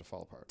 They would have to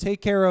fall apart.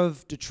 Take care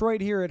of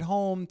Detroit here at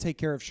home. Take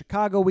care of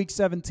Chicago Week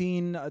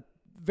 17.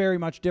 very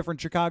much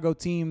different Chicago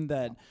team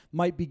that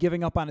might be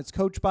giving up on its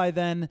coach by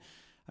then.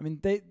 I mean,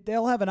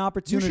 they'll have an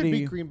opportunity. You should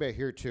beat Green Bay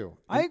here too.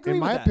 I agree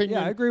with that.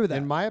 Yeah, I agree with that.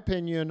 In my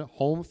opinion,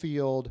 home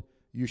field,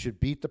 you should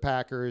beat the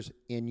Packers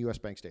in US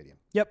Bank Stadium.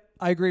 Yep,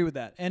 I agree with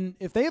that. And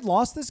if they had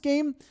lost this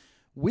game,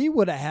 we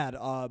would have had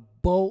a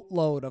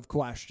boatload of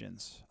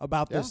questions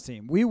about this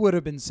team. We would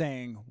have been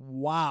saying,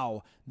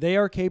 wow, they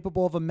are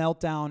capable of a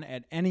meltdown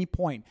at any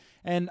point.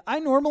 And I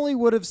normally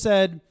would have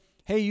said,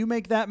 hey, you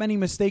make that many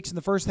mistakes in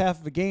the first half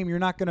of a game, you're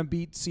not going to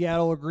beat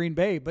Seattle or Green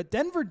Bay. But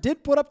Denver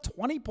did put up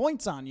 20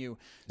 points on you.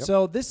 Yep.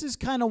 So this is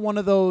kind of one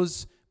of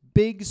those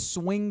big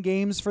swing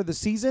games for the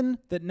season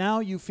that now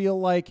you feel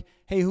like,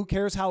 hey, who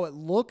cares how it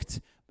looked?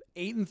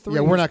 8-3.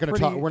 Yeah, we're not going to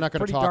talk. We're not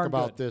going to talk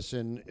about this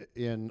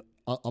in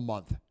a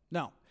month.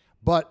 No.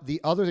 But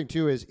the other thing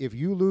too is if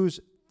you lose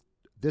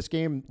this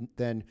game,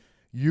 then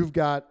you've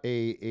got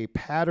a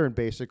pattern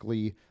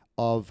basically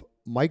of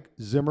Mike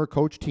Zimmer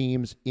coach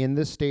teams in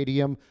this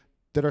stadium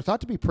that are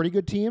thought to be pretty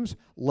good teams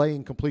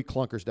laying complete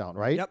clunkers down,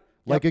 right? Yep.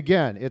 Like,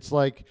 again, it's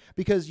like,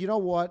 because you know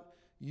what?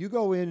 You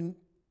go in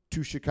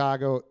to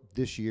Chicago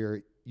this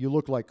year, you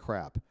look like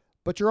crap,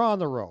 but you're on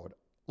the road.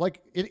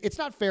 Like, it's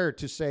not fair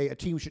to say a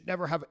team should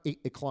never have a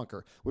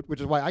clunker, which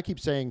is why I keep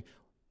saying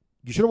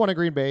you should have won in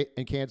Green Bay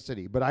and Kansas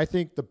City. But I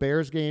think the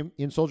Bears game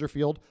in Soldier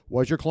Field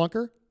was your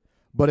clunker.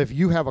 But if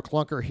you have a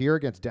clunker here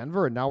against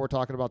Denver, and now we're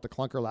talking about the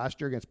clunker last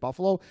year against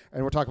Buffalo,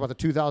 and we're talking about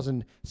the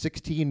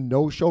 2016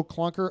 no-show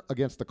clunker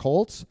against the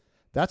Colts,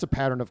 that's a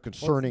pattern of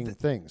concerning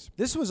things.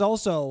 This was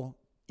also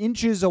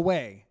inches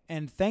away,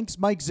 and thanks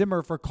Mike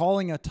Zimmer for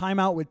calling a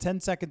timeout with 10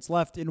 seconds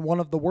left in one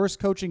of the worst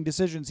coaching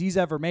decisions he's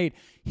ever made.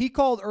 He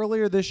called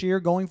earlier this year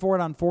going for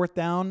it on 4th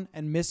down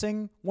and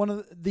missing one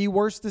of the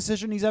worst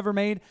decision he's ever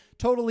made.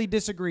 Totally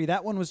disagree.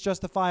 That one was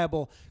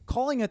justifiable.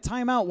 Calling a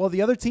timeout while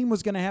the other team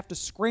was going to have to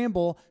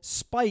scramble,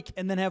 spike,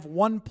 and then have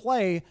one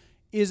play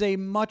is a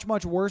much,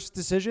 much worse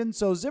decision.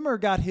 So Zimmer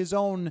got his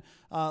own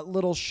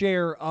little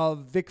share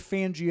of Vic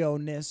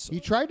Fangio-ness. He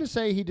tried to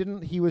say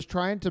he was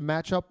trying to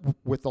match up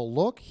with the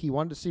look. He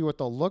wanted to see what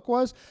the look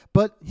was,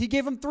 but he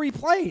gave him 3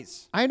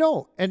 plays. I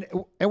know. And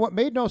what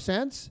made no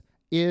sense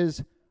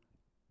is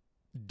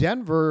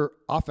Denver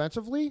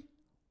offensively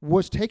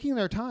was taking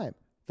their time.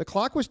 The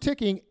clock was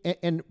ticking,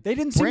 and they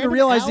didn't seem to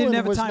realize they didn't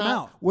have a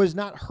timeout. Was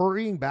not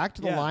hurrying back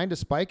to the line to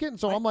spike it. And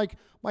so I'm like,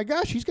 my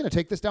gosh, he's going to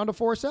take this down to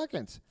 4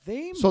 seconds.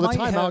 The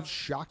timeout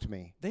shocked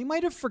me. They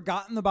might have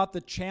forgotten about the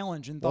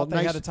challenge and thought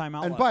they had a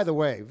timeout. And by the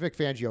way, Vic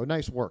Fangio,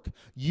 nice work.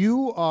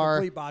 You are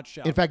complete botch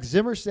job. In fact,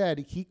 Zimmer said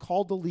he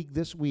called the league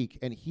this week,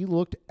 and he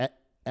looked at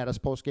us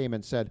post game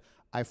and said,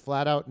 I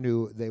flat out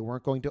knew they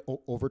weren't going to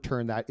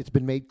overturn that. It's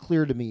been made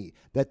clear to me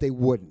that they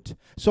wouldn't.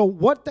 So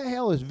what the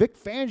hell is Vic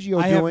Fangio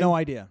doing? I have no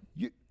idea.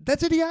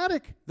 That's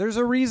idiotic. There's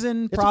a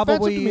reason it's probably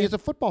offensive to me as a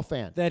football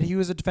fan that he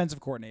was a defensive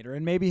coordinator,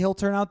 and maybe he'll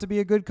turn out to be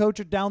a good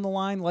coach down the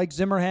line like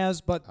Zimmer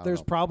has, but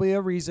there's probably a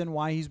reason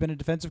why he's been a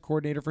defensive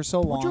coordinator for so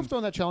long. Would you have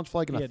thrown that challenge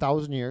flag in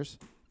 1,000 years?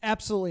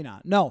 Absolutely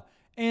not. No.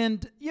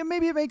 And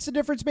maybe it makes a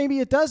difference, maybe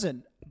it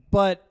doesn't,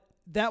 but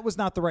that was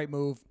not the right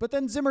move. But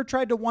then Zimmer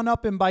tried to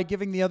one-up him by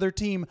giving the other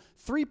team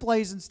 3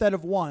 plays instead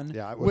of 1,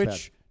 which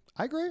bad.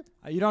 I agree.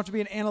 You don't have to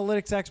be an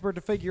analytics expert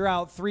to figure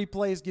out 3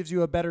 plays gives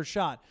you a better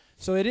shot.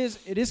 So it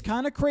is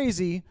kind of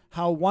crazy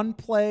how 1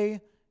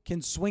 play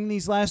can swing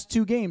these last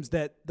 2 games,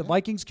 that the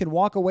Vikings can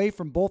walk away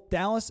from both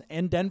Dallas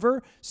and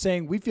Denver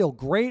saying, we feel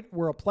great,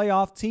 we're a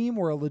playoff team,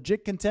 we're a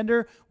legit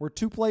contender, we're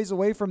 2 plays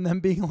away from them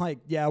being like,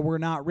 yeah, we're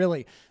not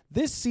really.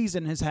 This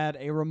season has had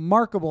a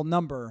remarkable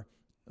number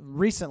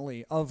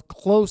recently of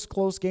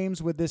close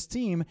games with this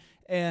team,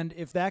 and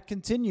if that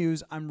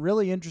continues, I'm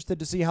really interested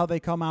to see how they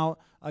come out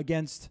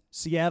against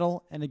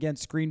Seattle and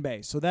against Green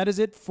Bay. So that is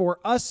it for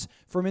us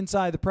from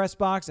inside the press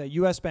box at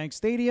US Bank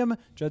Stadium.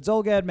 Judd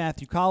Zulgad,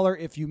 Matthew Collar.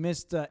 If you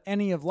missed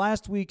any of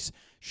last week's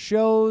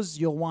shows,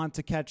 you'll want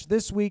to catch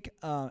this week.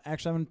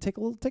 Actually, I'm going to take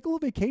a little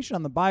vacation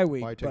on the bye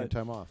week. Why taking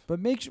time off?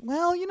 But I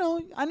know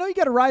you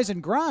got to rise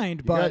and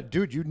grind, but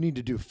dude, you need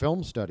to do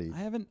film study. I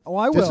haven't. Oh,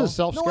 I will. This is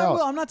self-scout. No, I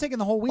will. I'm not taking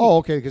the whole week. Oh,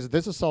 okay, because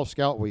this is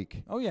self-scout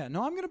week. Oh yeah,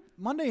 no, I'm gonna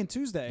Monday and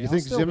Tuesday. You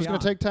think Zim's going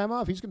to take time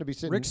off? He's going to be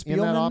sitting in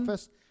that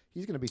office.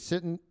 He's going to be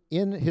sitting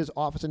in his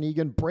office in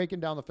Eagan, breaking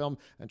down the film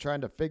and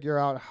trying to figure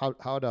out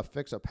how to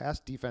fix a pass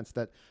defense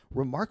that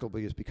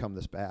remarkably has become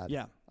this bad.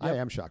 Yeah. I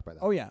am shocked by that.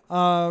 Oh, yeah.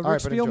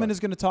 Rick Spielman is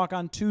going to talk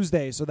on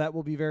Tuesday, so that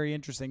will be very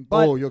interesting.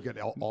 But you'll get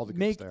all the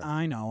good there.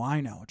 I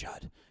know,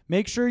 Judd.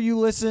 Make sure you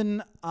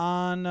listen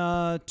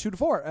on 2 to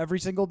 4 every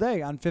single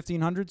day on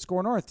 1500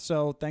 Score North.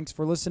 So thanks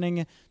for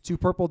listening to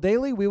Purple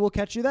Daily. We will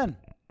catch you then.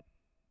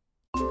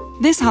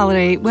 This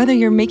holiday, whether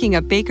you're making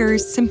a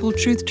Baker's Simple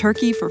Truth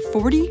turkey for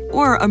 40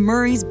 or a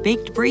Murray's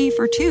Baked Brie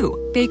for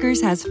 2,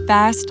 Baker's has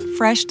fast,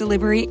 fresh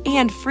delivery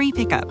and free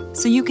pickup,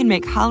 so you can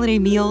make holiday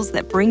meals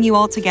that bring you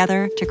all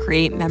together to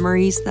create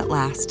memories that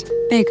last.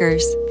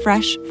 Baker's,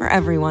 fresh for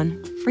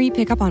everyone. Free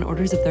pickup on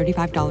orders of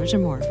 $35 or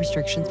more.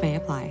 Restrictions may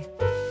apply.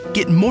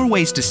 Get more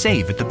ways to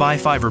save at the Buy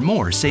 5 or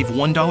More Save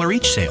 $1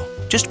 each sale.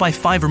 Just buy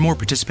 5 or more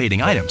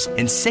participating items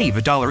and save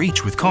 $1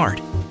 each with card.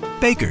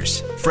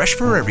 Baker's, fresh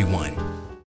for everyone.